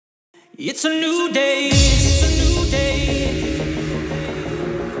It's a new day. It's a new day.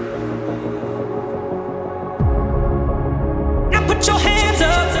 Now put your hands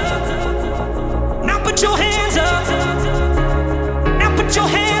up. Now put your hands up. Now put your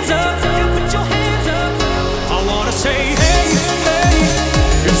hands up. Now put your hands up. I wanna say, hey, hey,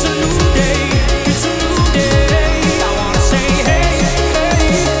 it's a new day. It's a new day. I wanna say, hey,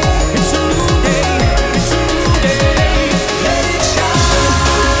 hey, it's a new day. It's a new day. Let it shine.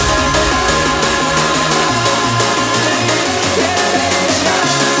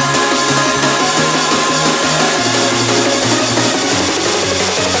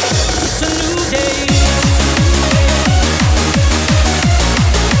 It's a new day.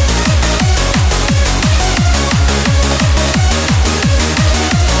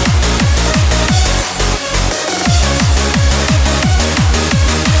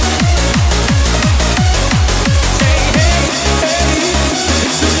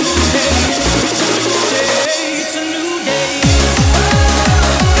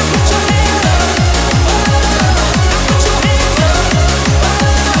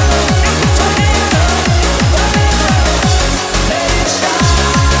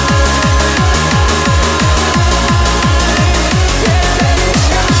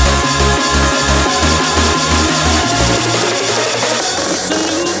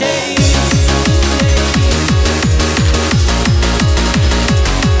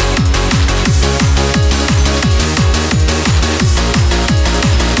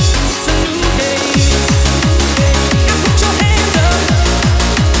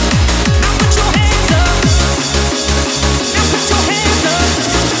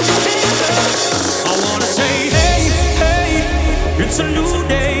 It's a new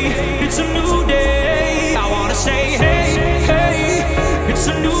day.